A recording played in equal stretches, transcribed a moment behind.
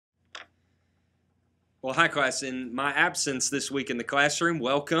Well, hi, class. In my absence this week in the classroom,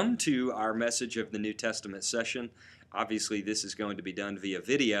 welcome to our Message of the New Testament session. Obviously, this is going to be done via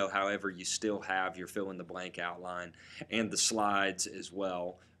video. However, you still have your fill-in-the-blank outline and the slides as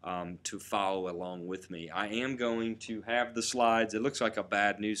well to follow along with me. I am going to have the slides. It looks like a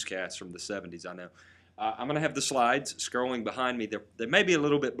bad newscast from the 70s, I know. I'm going to have the slides scrolling behind me. They may be a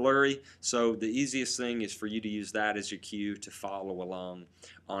little bit blurry, so the easiest thing is for you to use that as your cue to follow along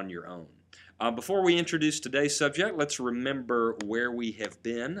on your own. Before we introduce today's subject, let's remember where we have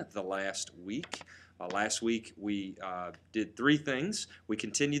been the last week. Last week we did three things. We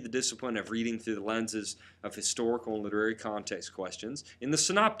continued the discipline of reading through the lenses of historical and literary context questions in the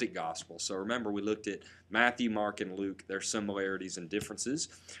Synoptic Gospel. So remember, we looked at Matthew, Mark, and Luke, their similarities and differences.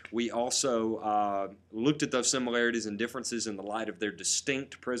 We also looked at those similarities and differences in the light of their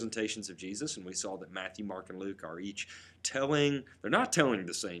distinct presentations of Jesus, and we saw that Matthew, Mark, and Luke are each they're not telling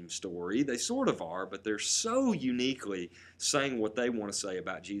the same story. They sort of are, but they're so uniquely saying what they want to say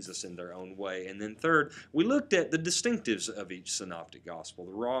about Jesus in their own way. And then third, we looked at the distinctives of each synoptic gospel,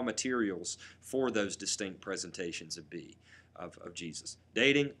 the raw materials for those distinct presentations of Jesus.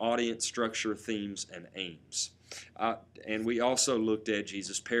 Dating, audience, structure, themes, and aims. And we also looked at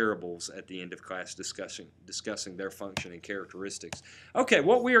Jesus' parables at the end of class, discussing their function and characteristics. Okay,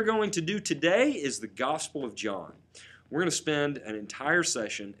 what we are going to do today is the Gospel of John. We're going to spend an entire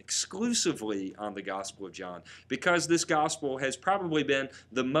session exclusively on the Gospel of John because this Gospel has probably been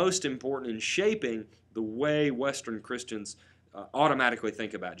the most important in shaping the way Western Christians automatically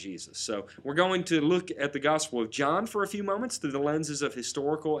think about Jesus. So we're going to look at the Gospel of John for a few moments through the lenses of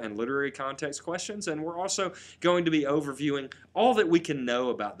historical and literary context questions, and we're also going to be overviewing all that we can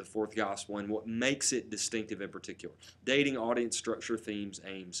know about the fourth Gospel and what makes it distinctive in particular. Dating, audience, structure, themes,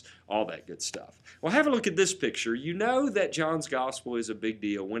 aims, all that good stuff. Well, have a look at this picture. You know that John's Gospel is a big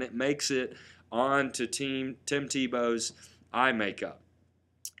deal when it makes it onto Tim Tebow's eye makeup.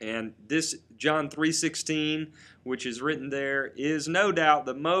 And this John 3:16, which is written there, is no doubt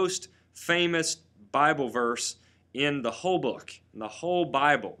the most famous Bible verse in the whole book. In the whole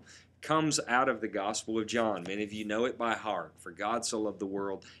Bible comes out of the Gospel of John. Many of you know it by heart. For God so loved the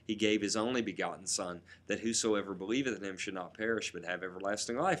world, he gave his only begotten Son, that whosoever believeth in him should not perish, but have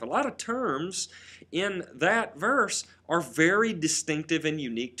everlasting life. A lot of terms in that verse are very distinctive and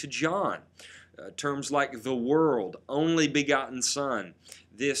unique to John. Terms like the world, only begotten Son,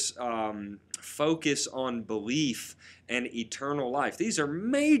 this focus on belief and eternal life. These are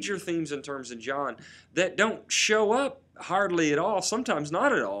major themes and terms in John that don't show up hardly at all, sometimes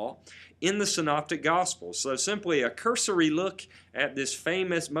not at all, in the Synoptic Gospels. So simply a cursory look at this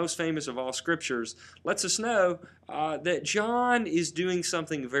most famous of all scriptures lets us know that John is doing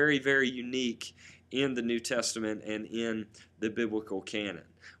something very, very unique in the New Testament and in the biblical canon.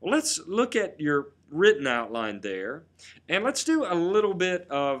 Well, let's look at your written outline there, and let's do a little bit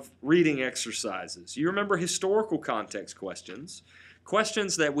of reading exercises. You remember historical context questions,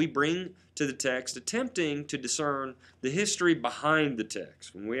 questions that we bring to the text, attempting to discern the history behind the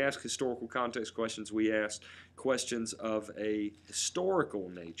text. When we ask historical context questions, we ask questions of a historical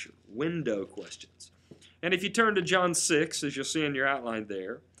nature, window questions. And if you turn to John 6, as you'll see in your outline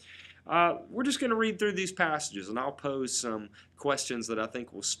there, we're just going to read through these passages, and I'll pose some questions that I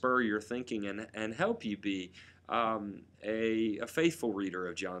think will spur your thinking and help you be a faithful reader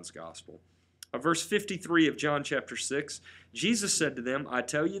of John's Gospel. Verse 53 of John chapter 6, Jesus said to them, I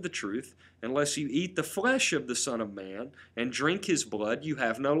tell you the truth, unless you eat the flesh of the Son of Man and drink his blood, you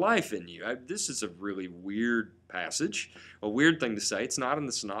have no life in you. This is a really weird passage, a weird thing to say. It's not in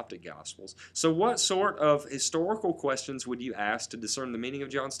the Synoptic Gospels. So what sort of historical questions would you ask to discern the meaning of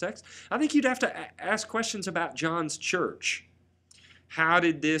John's text? I think you'd have to ask questions about John's church. How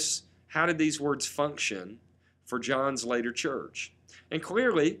did these words function for John's later church? And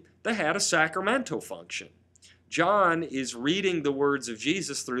clearly, they had a sacramental function. John is reading the words of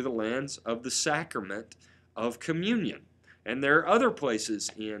Jesus through the lens of the sacrament of communion. And there are other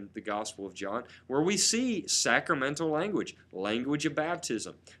places in the Gospel of John where we see sacramental language, language of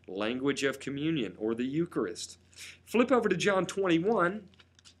baptism, language of communion, or the Eucharist. Flip over to John 21, and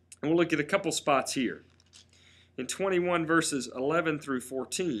we'll look at a couple spots here. In 21 verses 11 through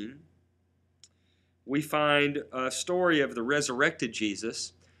 14, we find a story of the resurrected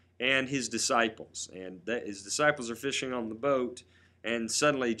Jesus and his disciples. And his disciples are fishing on the boat, and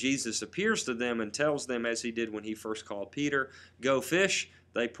suddenly Jesus appears to them and tells them, as he did when he first called Peter, go fish.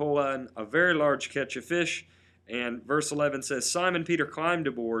 They pull in a very large catch of fish, And verse 11 says, Simon Peter climbed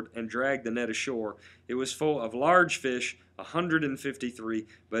aboard and dragged the net ashore. It was full of large fish, 153,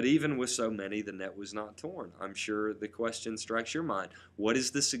 but even with so many, the net was not torn. I'm sure the question strikes your mind. What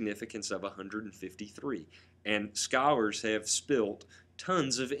is the significance of 153? And scholars have spilt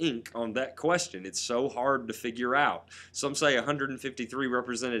tons of ink on that question. It's so hard to figure out. Some say 153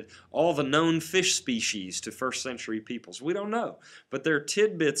 represented all the known fish species to first century peoples. We don't know. But there are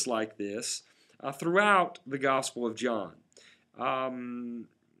tidbits like this throughout the Gospel of John. I'm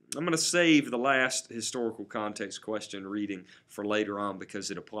going to save the last historical context question reading for later on because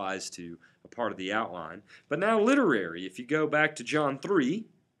it applies to a part of the outline. But now literary. If you go back to John 3,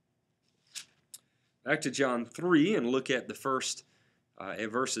 and look at the first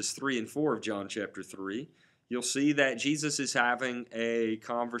at verses 3 and 4 of John chapter 3, you'll see that Jesus is having a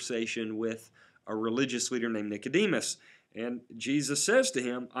conversation with a religious leader named Nicodemus. And Jesus says to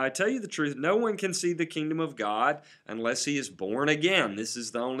him, I tell you the truth, no one can see the kingdom of God unless he is born again. This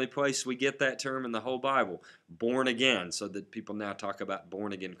is the only place we get that term in the whole Bible, born again, so that people now talk about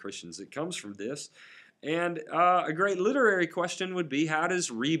born again Christians. It comes from this. And a great literary question would be, how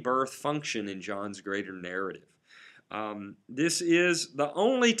does rebirth function in John's greater narrative? This is the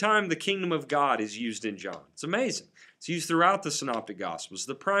only time the kingdom of God is used in John. It's amazing. It's used throughout the Synoptic Gospels,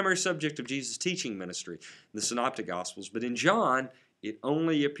 the primary subject of Jesus' teaching ministry, the Synoptic Gospels. But in John, it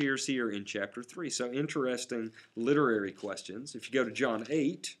only appears here in chapter 3. So interesting literary questions. If you go to John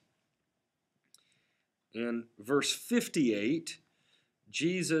 8, in verse 58,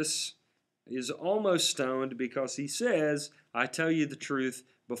 Jesus is almost stoned because he says, I tell you the truth,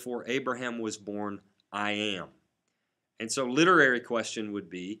 before Abraham was born, I am. And so literary question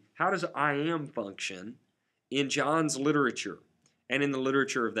would be, how does I am function in John's literature and in the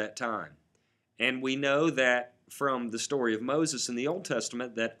literature of that time? And we know that from the story of Moses in the Old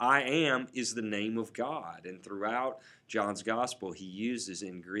Testament that I am is the name of God. And throughout John's gospel, he uses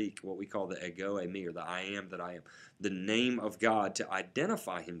in Greek what we call the ego eimi, or the I am that I am, the name of God, to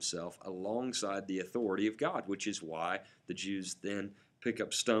identify himself alongside the authority of God, which is why the Jews then pick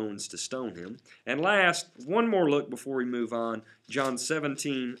up stones to stone him. And last, one more look before we move on. John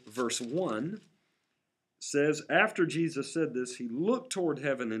 17, verse 1 says, after Jesus said this, he looked toward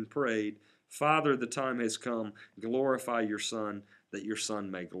heaven and prayed, Father, the time has come. Glorify your Son, that your Son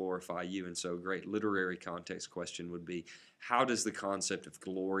may glorify you. And so a great literary context question would be, how does the concept of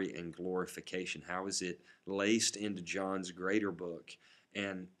glory and glorification, how is it laced into John's greater book?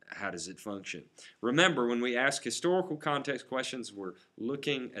 And how does it function? Remember, when we ask historical context questions, we're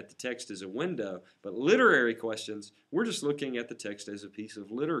looking at the text as a window, but literary questions, we're just looking at the text as a piece of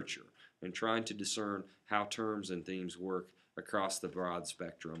literature and trying to discern how terms and themes work across the broad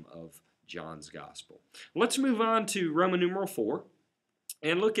spectrum of John's Gospel. Let's move on to Roman numeral 4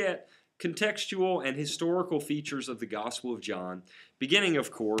 and look at contextual and historical features of the Gospel of John, beginning,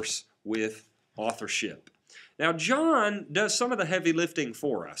 of course, with authorship. Now, John does some of the heavy lifting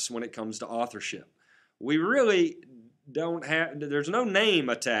for us when it comes to authorship. We really don't have, there's no name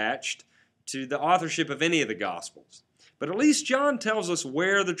attached to the authorship of any of the Gospels. But at least John tells us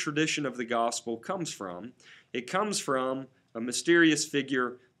where the tradition of the Gospel comes from. It comes from a mysterious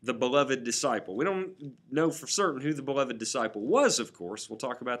figure, the beloved disciple. We don't know for certain who the beloved disciple was, of course. We'll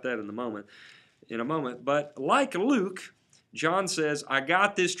talk about that in a moment. But like Luke, John says, I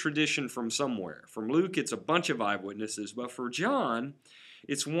got this tradition from somewhere. From Luke, it's a bunch of eyewitnesses, but for John,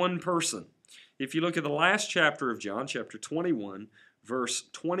 it's one person. If you look at the last chapter of John, chapter 21, verse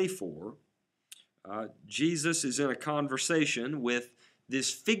 24, Jesus is in a conversation with this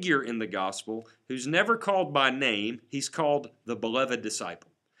figure in the gospel who's never called by name. He's called the beloved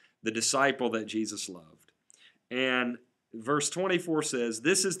disciple, the disciple that Jesus loved. And verse 24 says,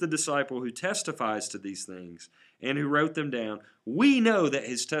 this is the disciple who testifies to these things and who wrote them down. We know that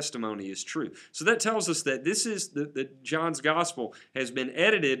his testimony is true. So that tells us that this is that John's gospel has been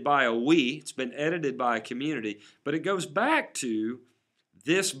edited by a we. It's been edited by a community. But it goes back to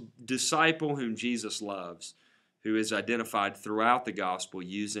this disciple whom Jesus loves, who is identified throughout the gospel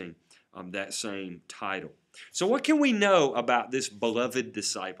using that same title. So what can we know about this beloved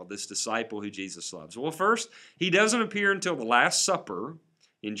disciple, this disciple who Jesus loves? Well, first, he doesn't appear until the Last Supper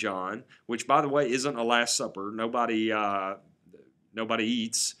in John, which, by the way, isn't a Last Supper. Nobody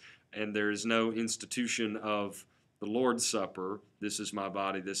eats, and there is no institution of the Lord's Supper. This is my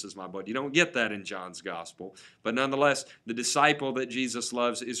body, this is my blood. You don't get that in John's gospel. But nonetheless, the disciple that Jesus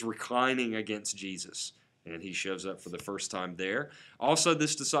loves is reclining against Jesus, and he shows up for the first time there. Also,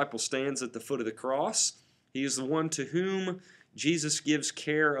 this disciple stands at the foot of the cross. He is the one to whom Jesus gives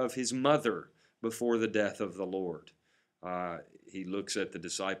care of his mother before the death of the Lord. He looks at the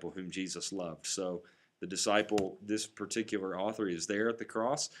disciple whom Jesus loved. So The disciple, this particular author, is there at the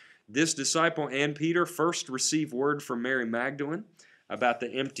cross. This disciple and Peter first receive word from Mary Magdalene about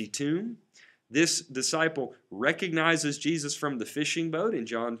the empty tomb. This disciple recognizes Jesus from the fishing boat in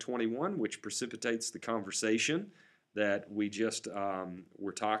John 21, which precipitates the conversation that we just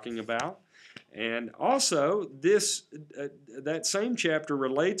were talking about. And also, that same chapter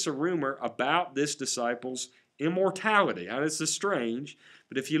relates a rumor about this disciple's immortality. Now, this is strange,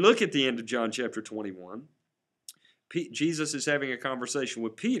 but if you look at the end of John chapter 21, Jesus is having a conversation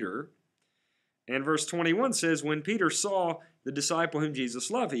with Peter, and verse 21 says, when Peter saw the disciple whom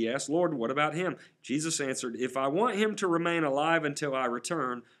Jesus loved, he asked, Lord, what about him? Jesus answered, if I want him to remain alive until I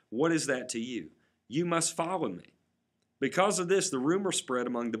return, what is that to you? You must follow me. Because of this, the rumor spread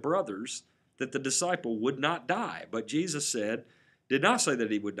among the brothers that the disciple would not die. But Jesus did not say that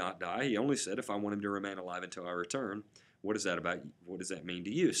he would not die. He only said, if I want him to remain alive until I return, what is that about? What does that mean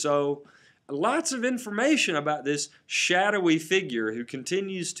to you? So, lots of information about this shadowy figure who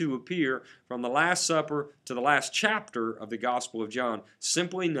continues to appear from the Last Supper to the last chapter of the Gospel of John,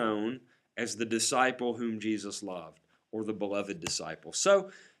 simply known as the disciple whom Jesus loved, or the beloved disciple. So,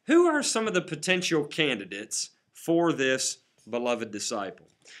 who are some of the potential candidates for this beloved disciple?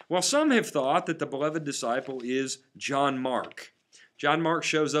 Well, some have thought that the beloved disciple is John Mark. John Mark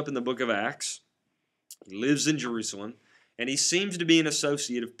shows up in the book of Acts. He lives in Jerusalem, and he seems to be an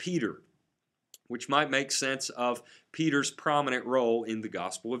associate of Peter, which might make sense of Peter's prominent role in the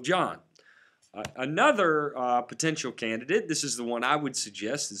Gospel of John. Another potential candidate, this is the one I would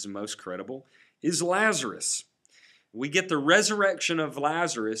suggest is the most credible, is Lazarus. We get the resurrection of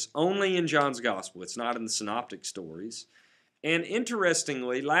Lazarus only in John's Gospel. It's not in the synoptic stories. And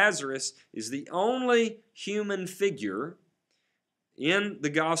interestingly, Lazarus is the only human figure in the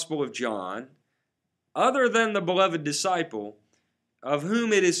Gospel of John, other than the beloved disciple, of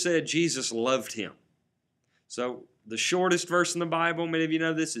whom it is said Jesus loved him. So the shortest verse in the Bible, many of you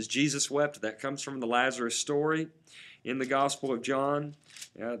know this, is Jesus wept. That comes from the Lazarus story in the Gospel of John.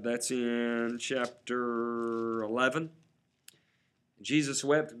 That's in chapter 11. Jesus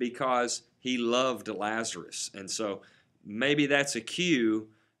wept because he loved Lazarus. And so maybe that's a cue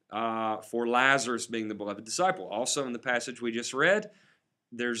for Lazarus being the beloved disciple. Also in the passage we just read,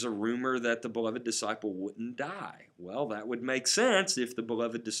 there's a rumor that the beloved disciple wouldn't die. Well, that would make sense if the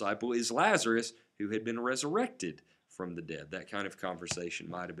beloved disciple is Lazarus, who had been resurrected from the dead. That kind of conversation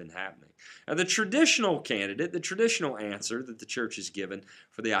might have been happening. Now, the traditional candidate, the traditional answer that the church has given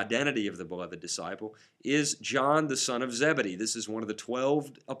for the identity of the beloved disciple is John, the son of Zebedee. This is one of the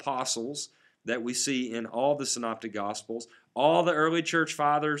 12 apostles that we see in all the synoptic gospels. All the early church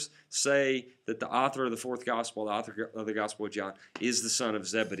fathers say that the author of the fourth gospel, the author of the Gospel of John, is the son of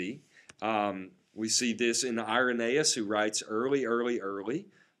Zebedee. We see this in Irenaeus, who writes early,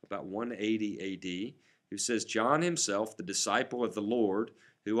 about 180 A.D., who says, John himself, the disciple of the Lord,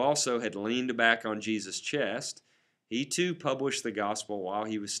 who also had leaned back on Jesus' chest, he too published the gospel while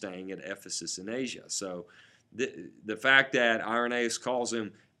he was staying at Ephesus in Asia. So the fact that Irenaeus calls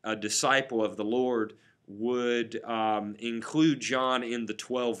him a disciple of the Lord would include John in the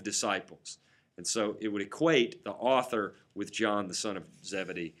 12 disciples. And so it would equate the author with John, the son of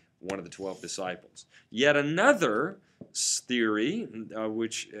Zebedee, one of the 12 disciples. Yet another theory,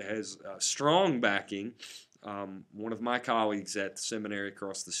 which has strong backing, one of my colleagues at the seminary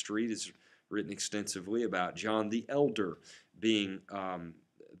across the street has written extensively about John the Elder being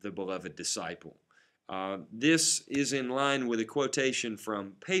the beloved disciple. This is in line with a quotation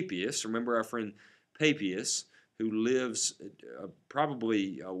from Papias. Remember our friend Papias, who lives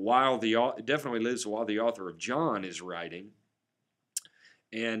definitely lives while the author of John is writing.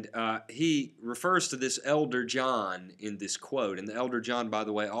 And he refers to this elder John in this quote. And the elder John, by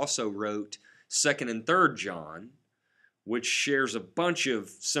the way, also wrote 2nd and 3rd John, which shares a bunch of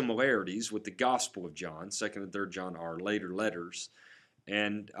similarities with the Gospel of John. 2nd and 3rd John are later letters.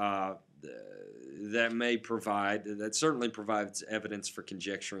 And that certainly provides evidence for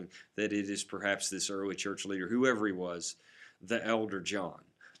conjecturing that it is perhaps this early church leader, whoever he was, the elder John.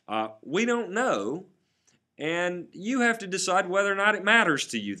 We don't know, and you have to decide whether or not it matters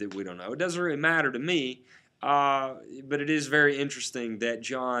to you that we don't know. It doesn't really matter to me, but it is very interesting that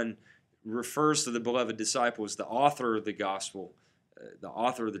John refers to the beloved disciple as the author of the gospel, the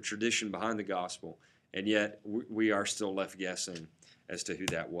author of the tradition behind the gospel, and yet we are still left guessing as to who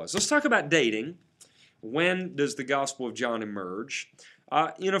that was. Let's talk about dating. When does the Gospel of John emerge?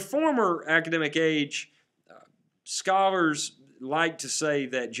 In a former academic age, scholars like to say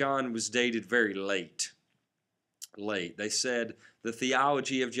that John was dated very late. They said the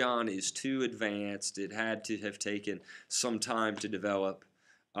theology of John is too advanced. It had to have taken some time to develop.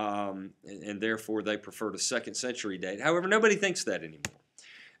 and therefore they preferred a second century date. However, nobody thinks that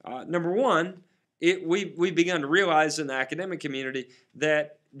anymore. Number one, we've begun to realize in the academic community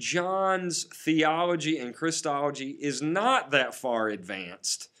that John's theology and Christology is not that far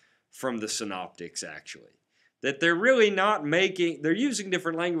advanced from the synoptics, actually. That they're really not making, they're using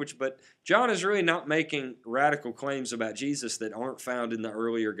different language, but John is really not making radical claims about Jesus that aren't found in the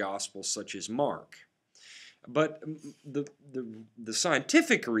earlier Gospels, such as Mark. But the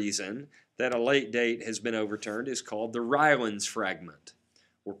scientific reason that a late date has been overturned is called the Rylands fragment,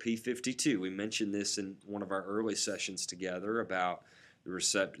 or P52. We mentioned this in one of our early sessions together about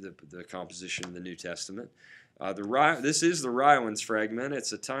the composition of the New Testament. This is the Rylands fragment.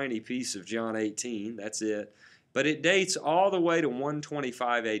 It's a tiny piece of John 18. That's it. But it dates all the way to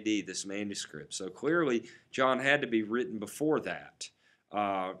 125 AD, this manuscript. So clearly, John had to be written before that.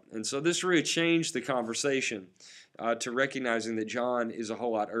 And so this really changed the conversation to recognizing that John is a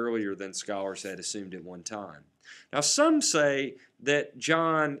whole lot earlier than scholars had assumed at one time. Now, some say that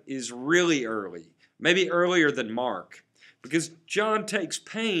John is really early, maybe earlier than Mark, because John takes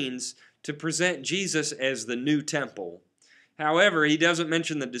pains to present Jesus as the new temple. However, he doesn't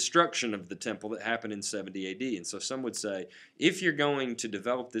mention the destruction of the temple that happened in 70 AD. And so some would say, if you're going to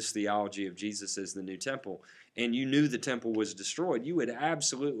develop this theology of Jesus as the new temple, and you knew the temple was destroyed, you would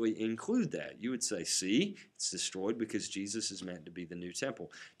absolutely include that. You would say, see, it's destroyed because Jesus is meant to be the new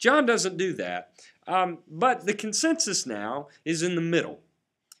temple. John doesn't do that, but the consensus now is in the middle.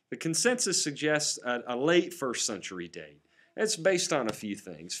 The consensus suggests a late first century date. It's based on a few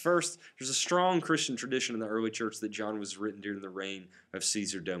things. First, there's a strong Christian tradition in the early church that John was written during the reign of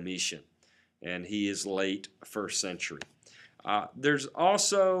Caesar Domitian, and he is late first century. There's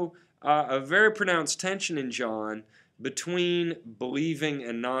also a very pronounced tension in John between believing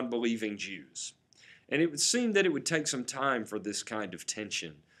and non-believing Jews. And it would seem that it would take some time for this kind of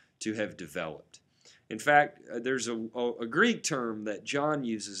tension to have developed. In fact, there's a Greek term that John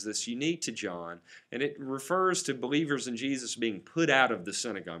uses that's unique to John, and it refers to believers in Jesus being put out of the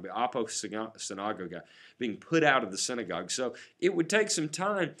synagogue, aposynagoga, being put out of the synagogue. So it would take some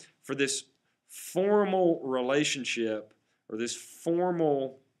time for this formal relationship or this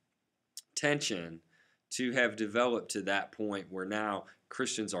formal tension to have developed to that point where now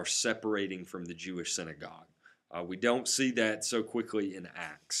Christians are separating from the Jewish synagogue. We don't see that so quickly in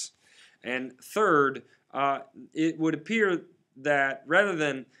Acts. And third, it would appear that rather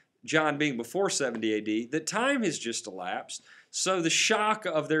than John being before 70 AD, that time has just elapsed, so the shock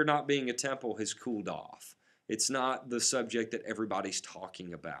of there not being a temple has cooled off. It's not the subject that everybody's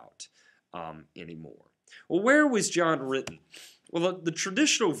talking about anymore. Well, where was John written? Well, the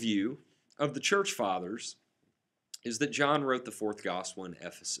traditional view of the church fathers is that John wrote the fourth gospel in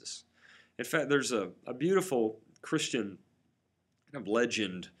Ephesus. In fact, there's a beautiful Christian kind of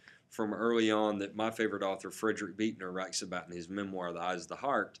legend from early on that my favorite author, Frederick Buechner, writes about in his memoir, The Eyes of the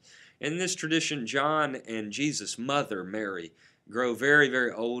Heart. In this tradition, John and Jesus' mother, Mary, grow very,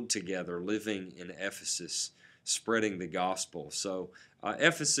 very old together, living in Ephesus, spreading the gospel. So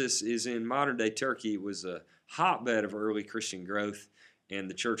Ephesus is in modern-day Turkey. It was a hotbed of early Christian growth, and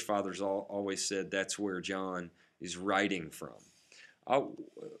the church fathers always said that's where John is writing from.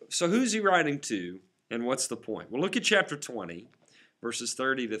 So who's he writing to, and what's the point? Well, look at chapter 20. Verses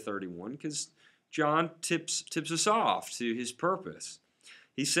 30 to 31, because John tips us off to his purpose.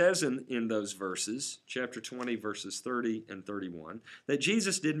 He says in those verses, chapter 20, verses 30 and 31, that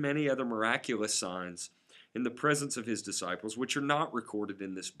Jesus did many other miraculous signs in the presence of his disciples, which are not recorded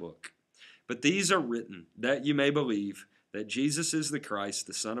in this book. But these are written that you may believe that Jesus is the Christ,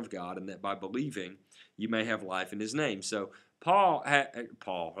 the Son of God, and that by believing you may have life in his name. So John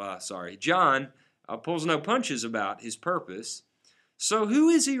pulls no punches about his purpose. So who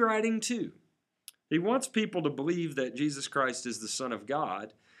is he writing to? He wants people to believe that Jesus Christ is the Son of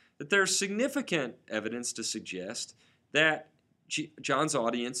God, that there's significant evidence to suggest that John's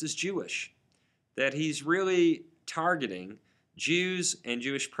audience is Jewish, that he's really targeting Jews and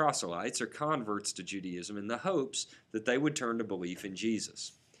Jewish proselytes or converts to Judaism in the hopes that they would turn to belief in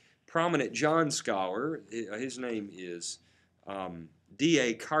Jesus. Prominent John scholar, his name is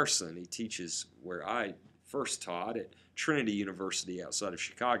D.A. Carson. He teaches where I first taught at Trinity University outside of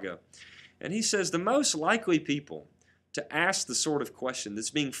Chicago. And he says the most likely people to ask the sort of question that's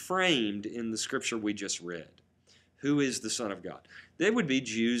being framed in the scripture we just read, who is the Son of God? They would be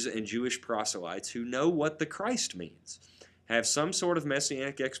Jews and Jewish proselytes who know what the Christ means, have some sort of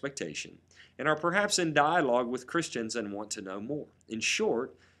messianic expectation, and are perhaps in dialogue with Christians and want to know more. In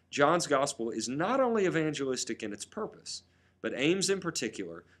short, John's gospel is not only evangelistic in its purpose, but aims in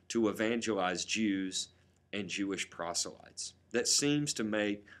particular to evangelize Jews and Jewish proselytes. that seems to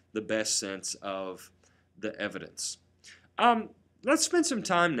make the best sense of the evidence. Let's spend some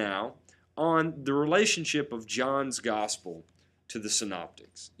time now on the relationship of John's gospel to the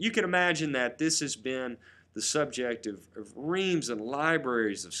synoptics. You can imagine that this has been the subject of reams and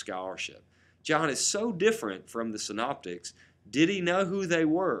libraries of scholarship. John is so different from the synoptics. Did he know who they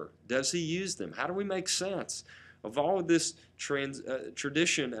were? Does he use them? How do we make sense of all of this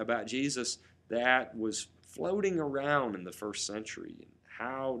tradition about Jesus that was floating around in the first century? And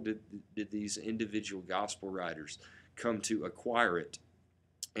how did these individual gospel writers come to acquire it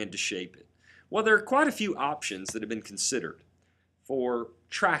and to shape it? Well, there are quite a few options that have been considered for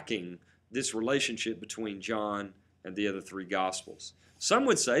tracking this relationship between John and the other three Gospels. Some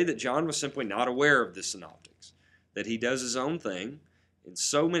would say that John was simply not aware of the synoptics, that he does his own thing in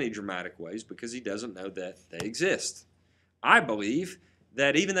so many dramatic ways because he doesn't know that they exist. I believe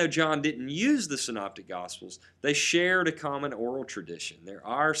that even though John didn't use the synoptic Gospels, they shared a common oral tradition. There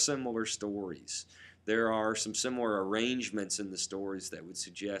are similar stories. There are some similar arrangements in the stories that would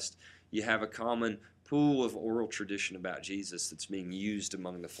suggest you have a common pool of oral tradition about Jesus that's being used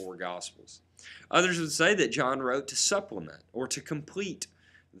among the four Gospels. Others would say that John wrote to supplement or to complete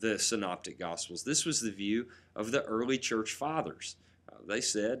the synoptic Gospels. This was the view of the early church fathers. They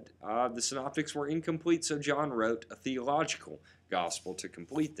said the synoptics were incomplete, so John wrote a theological gospel to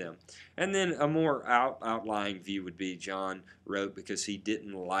complete them. And then a more outlying view would be John wrote because he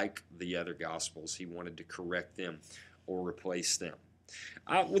didn't like the other Gospels. He wanted to correct them or replace them.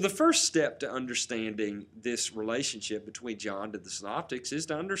 Well, the first step to understanding this relationship between John and the synoptics is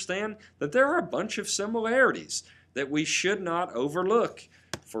to understand that there are a bunch of similarities that we should not overlook.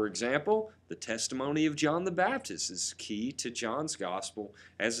 For example, the testimony of John the Baptist is key to John's gospel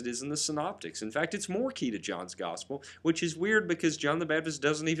as it is in the synoptics. In fact, it's more key to John's gospel, which is weird because John the Baptist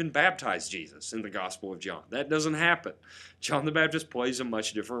doesn't even baptize Jesus in the Gospel of John. That doesn't happen. John the Baptist plays a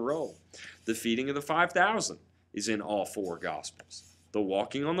much different role. The feeding of the 5,000 is in all four Gospels. The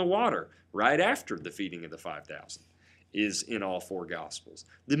walking on the water right after the feeding of the 5,000 is in all four Gospels.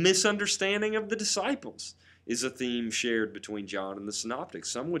 The misunderstanding of the disciples is a theme shared between John and the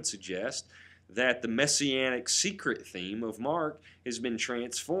synoptics. Some would suggest that the messianic secret theme of Mark has been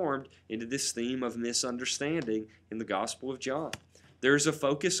transformed into this theme of misunderstanding in the Gospel of John. There's a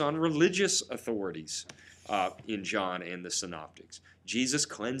focus on religious authorities in John and the synoptics. Jesus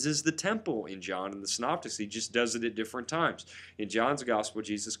cleanses the temple in John and the synoptics. He just does it at different times. In John's gospel,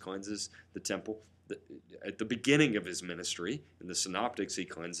 Jesus cleanses the temple at the beginning of his ministry. In the synoptics, he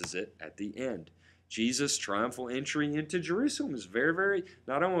cleanses it at the end. Jesus' triumphal entry into Jerusalem is very, very,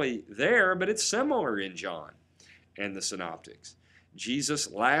 not only there, but it's similar in John and the synoptics. Jesus'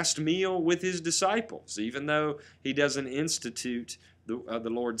 last meal with his disciples, even though he doesn't institute the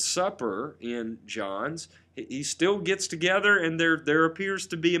Lord's Supper in John's, he still gets together and there appears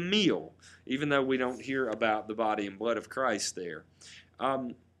to be a meal, even though we don't hear about the body and blood of Christ there.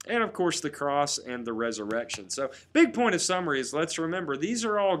 And of course the cross and the resurrection. So big point of summary is let's remember these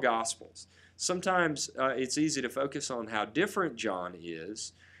are all Gospels. Sometimes it's easy to focus on how different John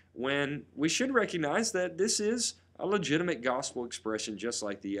is when we should recognize that this is a legitimate gospel expression just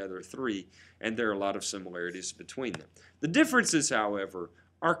like the other three, and there are a lot of similarities between them. The differences, however,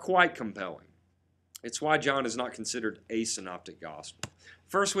 are quite compelling. It's why John is not considered a synoptic gospel.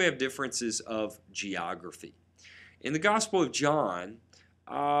 First, we have differences of geography. In the Gospel of John,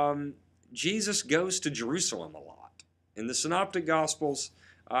 Jesus goes to Jerusalem a lot. In the synoptic gospels,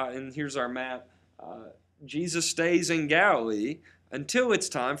 and here's our map, Jesus stays in Galilee until it's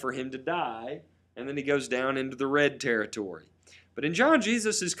time for him to die, and then he goes down into the red territory. But in John,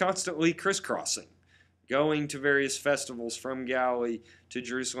 Jesus is constantly crisscrossing, going to various festivals from Galilee to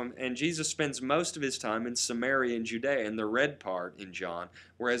Jerusalem, and Jesus spends most of his time in Samaria and Judea, in the red part in John,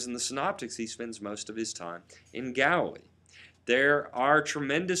 whereas in the synoptics he spends most of his time in Galilee. There are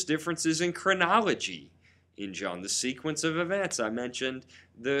tremendous differences in chronology in John, the sequence of events. I mentioned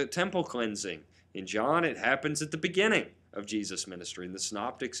the temple cleansing. In John, it happens at the beginning of Jesus' ministry. In the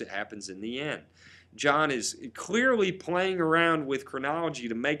synoptics, it happens in the end. John is clearly playing around with chronology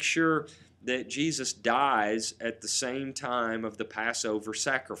to make sure that Jesus dies at the same time of the Passover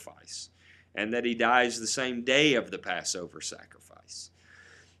sacrifice, and that he dies the same day of the Passover sacrifice.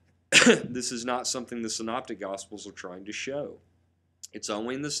 This is not something the synoptic gospels are trying to show. It's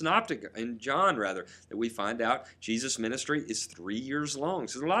only in John, that we find out Jesus' ministry is 3 years long.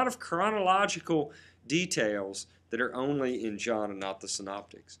 So there's a lot of chronological details that are only in John and not the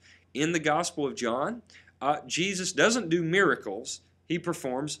synoptics. In the Gospel of John, Jesus doesn't do miracles. He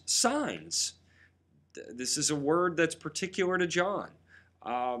performs signs. This is a word that's particular to John.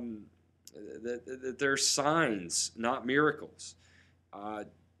 that they're signs, not miracles. Uh,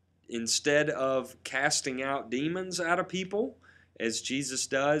 Instead of casting out demons out of people, as Jesus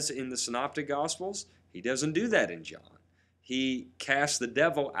does in the Synoptic Gospels, he doesn't do that in John. He casts the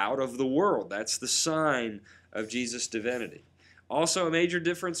devil out of the world. That's the sign of Jesus' divinity. Also, a major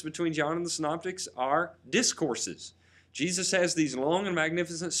difference between John and the Synoptics are discourses. Jesus has these long and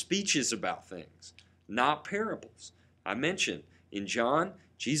magnificent speeches about things, not parables. I mentioned in John,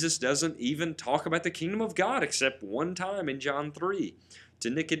 Jesus doesn't even talk about the kingdom of God except one time in John 3 to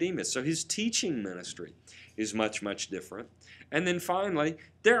Nicodemus. So his teaching ministry is much, much different. And then finally,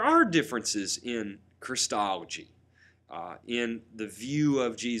 there are differences in Christology, in the view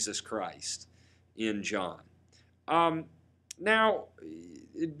of Jesus Christ in John. Now,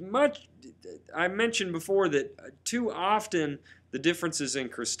 I mentioned before that too often the differences in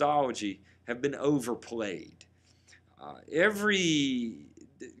Christology have been overplayed. Every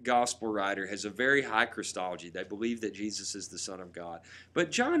gospel writer has a very high Christology. They believe that Jesus is the Son of God. But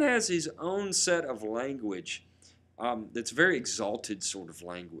John has his own set of language that's very exalted sort of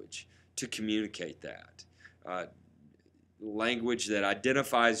language to communicate that. Language that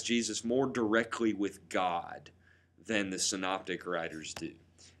identifies Jesus more directly with God than the synoptic writers do.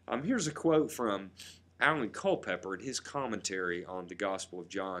 Here's a quote from Alan Culpepper in his commentary on the Gospel of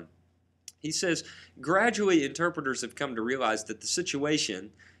John. He says, gradually interpreters have come to realize that the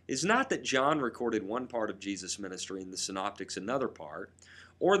situation is not that John recorded one part of Jesus' ministry and the synoptics another part,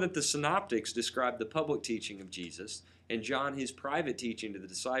 or that the synoptics describe the public teaching of Jesus and John his private teaching to the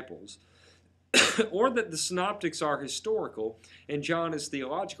disciples, or that the synoptics are historical and John is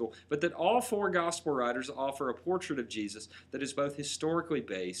theological, but that all four gospel writers offer a portrait of Jesus that is both historically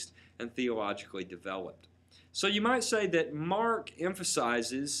based and theologically developed. So you might say that Mark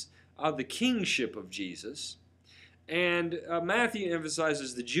emphasizes the kingship of Jesus, and Matthew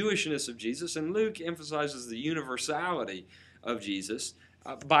emphasizes the Jewishness of Jesus, and Luke emphasizes the universality of Jesus.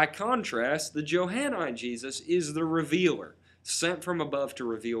 By contrast, the Johannine Jesus is the revealer, sent from above to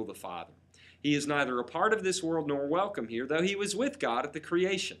reveal the Father. He is neither a part of this world nor welcome here, though he was with God at the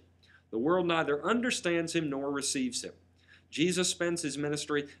creation. The world neither understands him nor receives him. Jesus spends his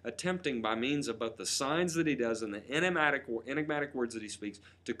ministry attempting by means of both the signs that he does and the enigmatic words that he speaks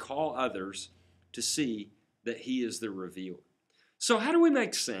to call others to see that he is the revealer. So how do we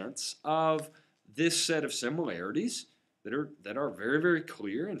make sense of this set of similarities that are very, very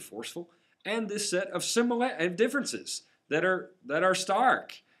clear and forceful, and this set of differences that are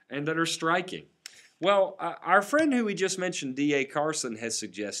stark and that are striking? Well, our friend who we just mentioned, D.A. Carson, has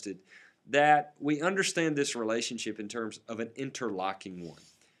suggested that we understand this relationship in terms of an interlocking one.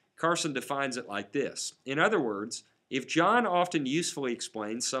 Carson defines it like this. In other words, if John often usefully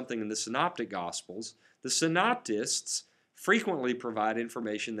explains something in the Synoptic Gospels, the Synoptists frequently provide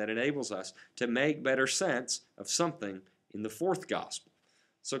information that enables us to make better sense of something in the fourth Gospel.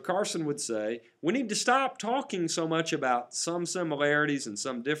 So Carson would say, we need to stop talking so much about some similarities and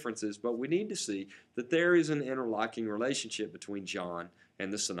some differences, but we need to see that there is an interlocking relationship between John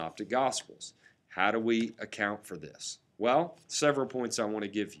and the Synoptic Gospels. How do we account for this? Well, several points I want to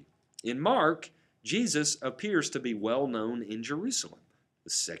give you. In Mark, Jesus appears to be well known in Jerusalem the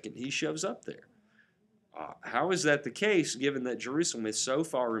second he shows up there. How is that the case, given that Jerusalem is so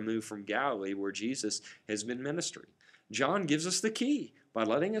far removed from Galilee where Jesus has been ministering? John gives us the key by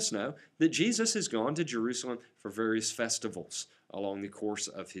letting us know that Jesus has gone to Jerusalem for various festivals along the course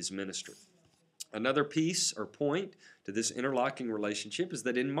of his ministry. Another piece or point to this interlocking relationship is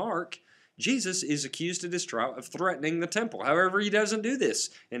that in Mark, Jesus is accused at his trial of threatening the temple. However, he doesn't do this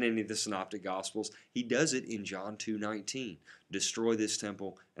in any of the Synoptic Gospels. He does it in John 2:19. Destroy this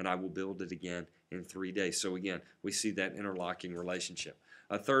temple, and I will build it again in 3 days. So again, we see that interlocking relationship.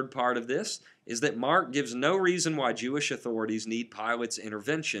 A third part of this is that Mark gives no reason why Jewish authorities need Pilate's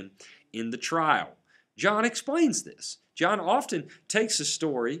intervention in the trial. John explains this. John often takes a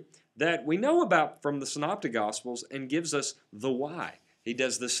story that we know about from the Synoptic Gospels and gives us the why. He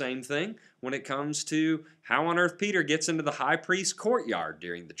does the same thing when it comes to how on earth Peter gets into the high priest's courtyard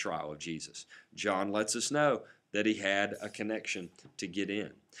during the trial of Jesus. John lets us know that he had a connection to get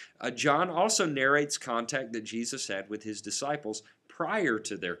in. John also narrates contact that Jesus had with his disciples prior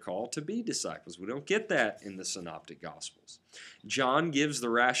to their call to be disciples. We don't get that in the Synoptic Gospels. John gives the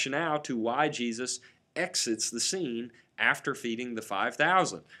rationale to why Jesus exits the scene after feeding the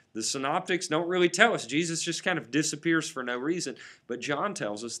 5,000. The Synoptics don't really tell us. Jesus just kind of disappears for no reason, but John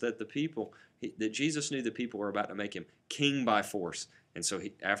tells us that that Jesus knew the people were about to make him king by force, and so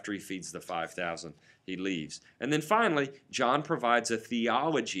after he feeds the 5,000, he leaves. And then finally, John provides a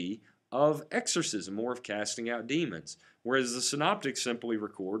theology of exorcism, or of casting out demons, whereas the Synoptics simply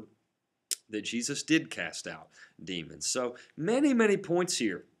record that Jesus did cast out demons. So many points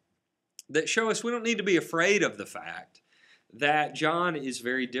here that show us we don't need to be afraid of the fact that John is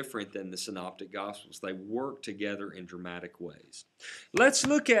very different than the Synoptic Gospels. They work together in dramatic ways. Let's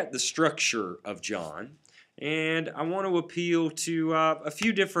look at the structure of John, and I want to appeal to a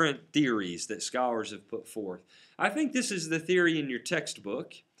few different theories that scholars have put forth. I think this is the theory in your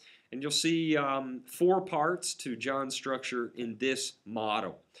textbook, and you'll see 4 parts to John's structure in this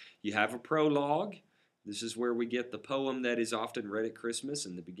model. You have a prologue. This is where we get the poem that is often read at Christmas.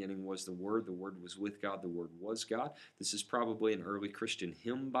 In the beginning was the Word was with God, the Word was God. This is probably an early Christian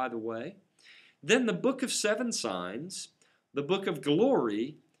hymn, by the way. Then the Book of 7 Signs, the Book of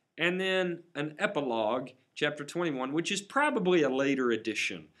Glory, and then an epilogue, chapter 21, which is probably a later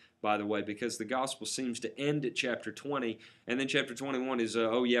addition, by the way, because the Gospel seems to end at chapter 20, and then chapter 21 is,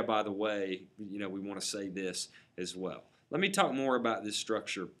 oh yeah, by the way, we want to say this as well. Let me talk more about this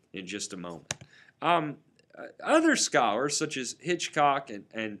structure in just a moment. Other scholars, such as Hitchcock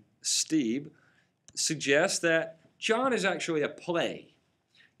and Steeb, suggest that John is actually a play.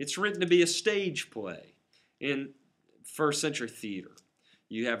 It's written to be a stage play in first century theater.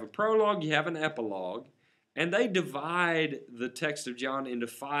 You have a prologue, you have an epilogue, and they divide the text of John into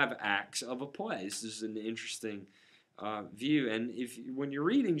 5 acts of a play. This is an interesting view. And when you're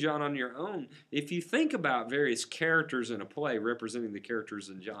reading John on your own, if you think about various characters in a play representing the characters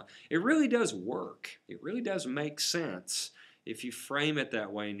in John, it really does work. It really does make sense if you frame it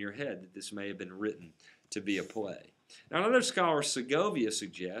that way in your head, that this may have been written to be a play. Now, another scholar, Segovia,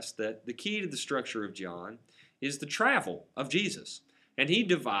 suggests that the key to the structure of John is the travel of Jesus. And he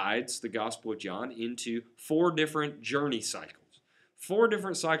divides the Gospel of John into 4 different journey cycles. 4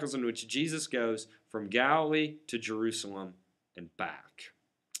 different cycles in which Jesus goes from Galilee to Jerusalem and back.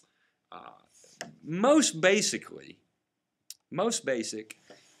 Most basic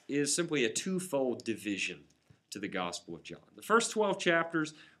is simply a 2-fold division to the Gospel of John. The first 12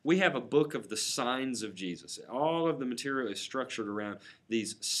 chapters, we have a book of the signs of Jesus. All of the material is structured around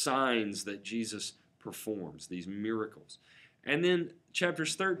these signs that Jesus performs, these miracles. And then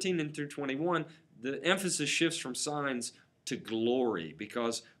chapters 13 and through 21, the emphasis shifts from signs to glory,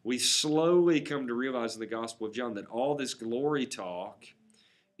 because we slowly come to realize in the Gospel of John that all this glory talk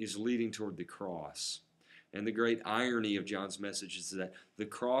is leading toward the cross. And the great irony of John's message is that the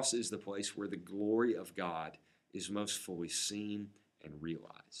cross is the place where the glory of God is most fully seen and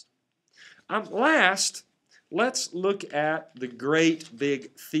realized. Last, let's look at the great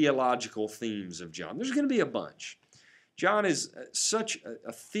big theological themes of John. There's going to be a bunch. John is such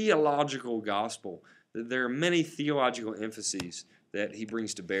a theological gospel that there are many theological emphases that he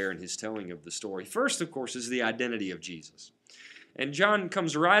brings to bear in his telling of the story. First, of course, is the identity of Jesus. And John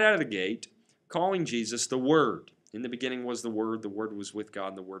comes right out of the gate calling Jesus the Word. In the beginning was the Word was with God,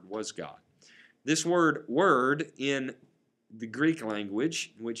 and the Word was God. This word in the Greek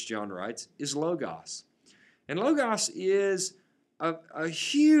language, in which John writes, is logos. And logos is a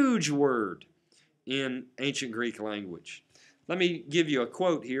huge word in ancient Greek language. Let me give you a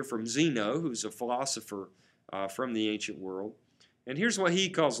quote here from Zeno, who's a philosopher from the ancient world. And here's what he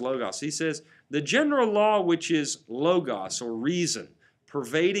calls logos. He says, the general law which is logos, or reason,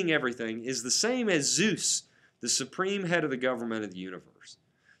 pervading everything, is the same as Zeus, the supreme head of the government of the universe.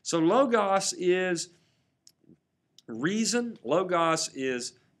 So logos is reason. Logos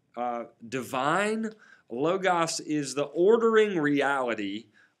is divine. Logos is the ordering reality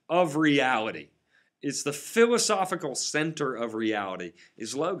of reality. It's the philosophical center of reality,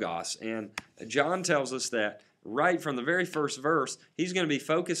 is logos. And John tells us that right from the very first verse, he's going to be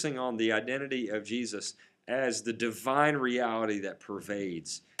focusing on the identity of Jesus as the divine reality that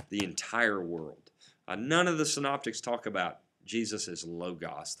pervades the entire world. None of the synoptics talk about Jesus as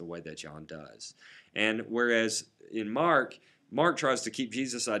logos the way that John does. And whereas in Mark tries to keep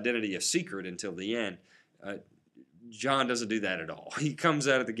Jesus' identity a secret until the end, John doesn't do that at all. He comes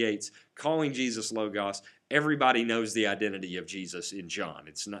out of the gates calling Jesus logos. Everybody knows the identity of Jesus in John.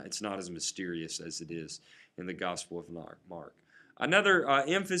 It's not as mysterious as it is in the Gospel of Mark. Another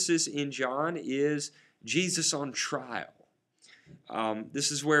emphasis in John is Jesus on trial.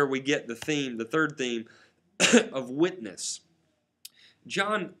 This is where we get the third theme of witness.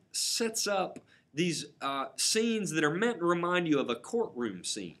 John sets up these scenes that are meant to remind you of a courtroom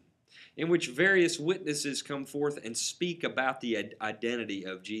scene, in which various witnesses come forth and speak about the identity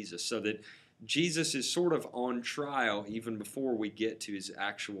of Jesus, so that Jesus is sort of on trial even before we get to his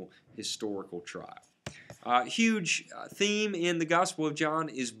actual historical trial. Huge theme in the Gospel of John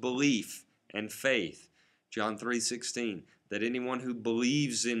is belief and faith. John 3:16, that anyone who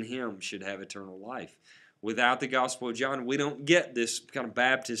believes in him should have eternal life. Without the Gospel of John, we don't get this kind of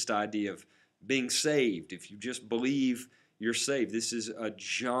Baptist idea being saved. If you just believe, you're saved. This is a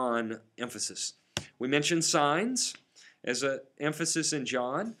John emphasis. We mentioned signs as an emphasis in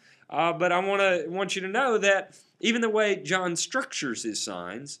John, but I want you to know that even the way John structures his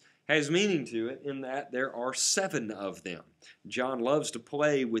signs has meaning to it in that there are 7 of them. John loves to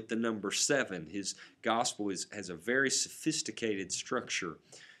play with the number 7. His gospel has a very sophisticated structure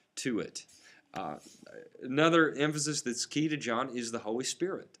to it. Another emphasis that's key to John is the Holy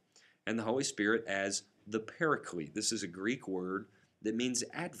Spirit, and the Holy Spirit as the Paraclete. This is a Greek word that means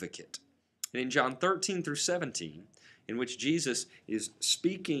advocate. And in John 13 through 17, in which Jesus is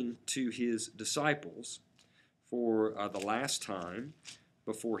speaking to his disciples for the last time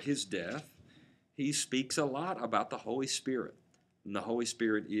before his death, he speaks a lot about the Holy Spirit. And the Holy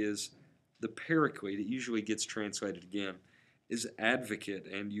Spirit is the Paraclete. It usually gets translated again as advocate,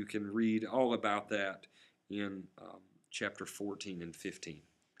 and you can read all about that in chapter 14 and 15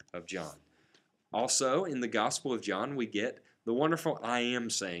 of John. Also, in the Gospel of John, we get the wonderful I am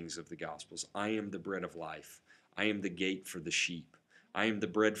sayings of the Gospels. I am the bread of life. I am the gate for the sheep. I am the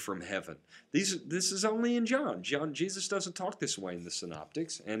bread from heaven. This is only in John. Jesus doesn't talk this way in the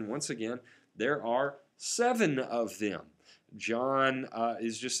Synoptics, and once again, there are 7 of them. John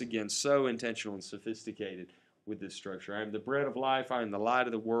is just, again, so intentional and sophisticated with this structure. I am the bread of life. I am the light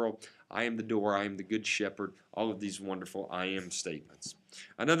of the world. I am the door. I am the good shepherd. All of these wonderful I am statements.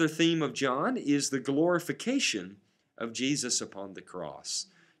 Another theme of John is the glorification of Jesus upon the cross.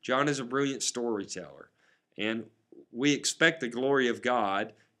 John is a brilliant storyteller, and we expect the glory of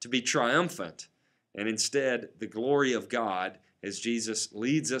God to be triumphant, and instead the glory of God, as Jesus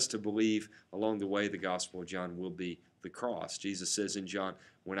leads us to believe along the way, the Gospel of John will be the cross. Jesus says in John,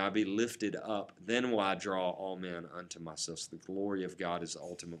 when I be lifted up, then will I draw all men unto myself. So the glory of God is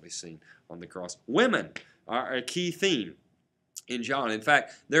ultimately seen on the cross. Women are a key theme in John. In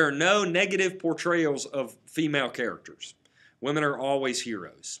fact, there are no negative portrayals of female characters. Women are always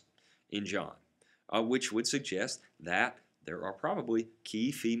heroes in John, which would suggest that there are probably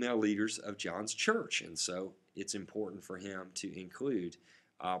key female leaders of John's church, and so it's important for him to include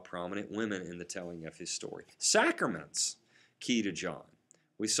prominent women in the telling of his story. Sacraments, key to John.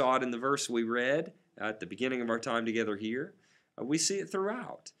 We saw it in the verse we read at the beginning of our time together here. We see it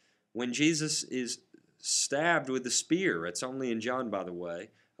throughout. When Jesus is stabbed with the spear, it's only in John, by the way,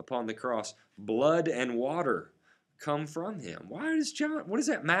 upon the cross, blood and water come from him. What does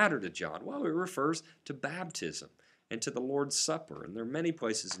that matter to John? Well, it refers to baptism and to the Lord's Supper. And there are many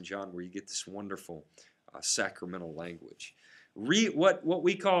places in John where you get this wonderful sacramental language. What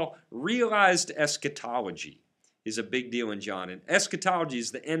we call realized eschatology is a big deal in John. And eschatology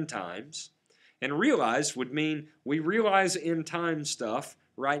is the end times. And realized would mean we realize end time stuff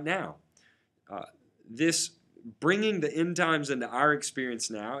right now. This bringing the end times into our experience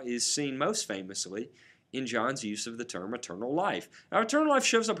now is seen most famously in John's use of the term eternal life. Now, eternal life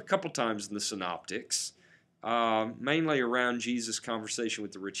shows up a couple times in the Synoptics, mainly around Jesus' conversation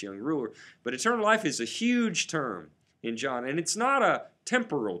with the rich young ruler. But eternal life is a huge term in John, and it's not a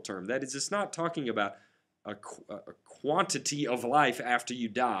temporal term. That is, it's not talking about a quantity of life after you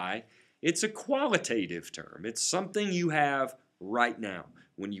die. It's a qualitative term. It's something you have right now.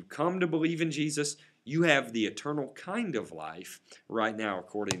 When you come to believe in Jesus, you have the eternal kind of life right now,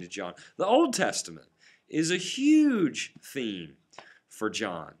 according to John. The Old Testament is a huge theme for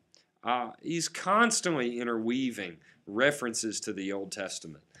John. He's constantly interweaving references to the Old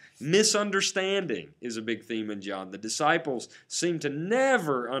Testament. Misunderstanding is a big theme in John. The disciples seem to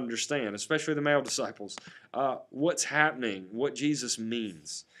never understand, especially the male disciples, what's happening, what Jesus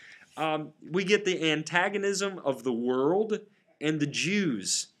means. We get the antagonism of the world and the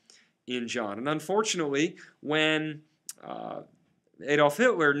Jews in John. And unfortunately, when Adolf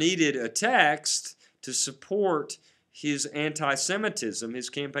Hitler needed a text to support his anti-Semitism, his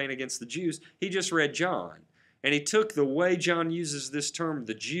campaign against the Jews, he just read John. And he took the way John uses this term,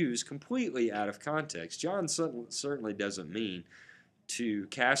 the Jews, completely out of context. John certainly doesn't mean to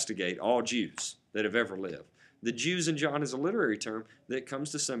castigate all Jews that have ever lived. The Jews in John is a literary term that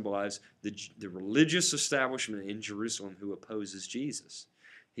comes to symbolize the religious establishment in Jerusalem who opposes Jesus.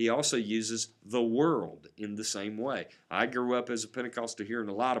 He also uses the world in the same way. I grew up as a Pentecostal hearing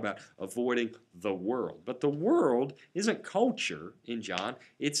a lot about avoiding the world. But the world isn't culture in John.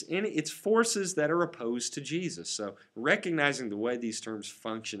 It's forces that are opposed to Jesus. So recognizing the way these terms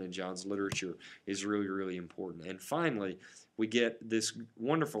function in John's literature is really, really important. And finally, we get this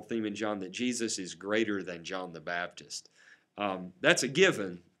wonderful theme in John that Jesus is greater than John the Baptist. That's a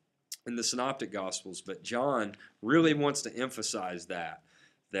given in the Synoptic Gospels, but John really wants to emphasize that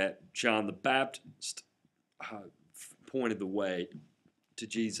John the Baptist pointed the way to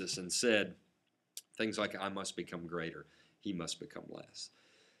Jesus and said, Things like I must become greater, he must become less.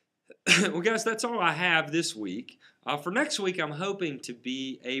 Well, guys, that's all I have this week. For next week, I'm hoping to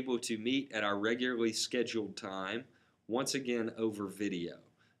be able to meet at our regularly scheduled time, once again over video.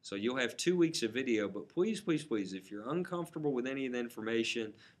 So you'll have 2 weeks of video, but please, please, please, if you're uncomfortable with any of the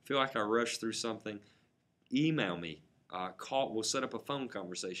information, feel like I rushed through something, email me. Call. We'll set up a phone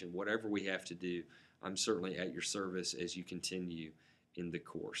conversation, whatever we have to do. I'm certainly at your service as you continue in the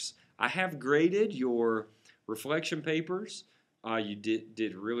course. I have graded your reflection papers. You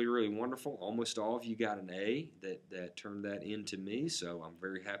did really, really wonderful. Almost all of you got an A. That turned that into me, so I'm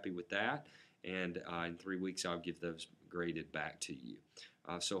very happy with that. And in 3 weeks, I'll give those graded back to you.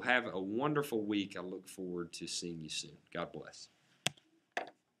 So have a wonderful week. I look forward to seeing you soon. God bless.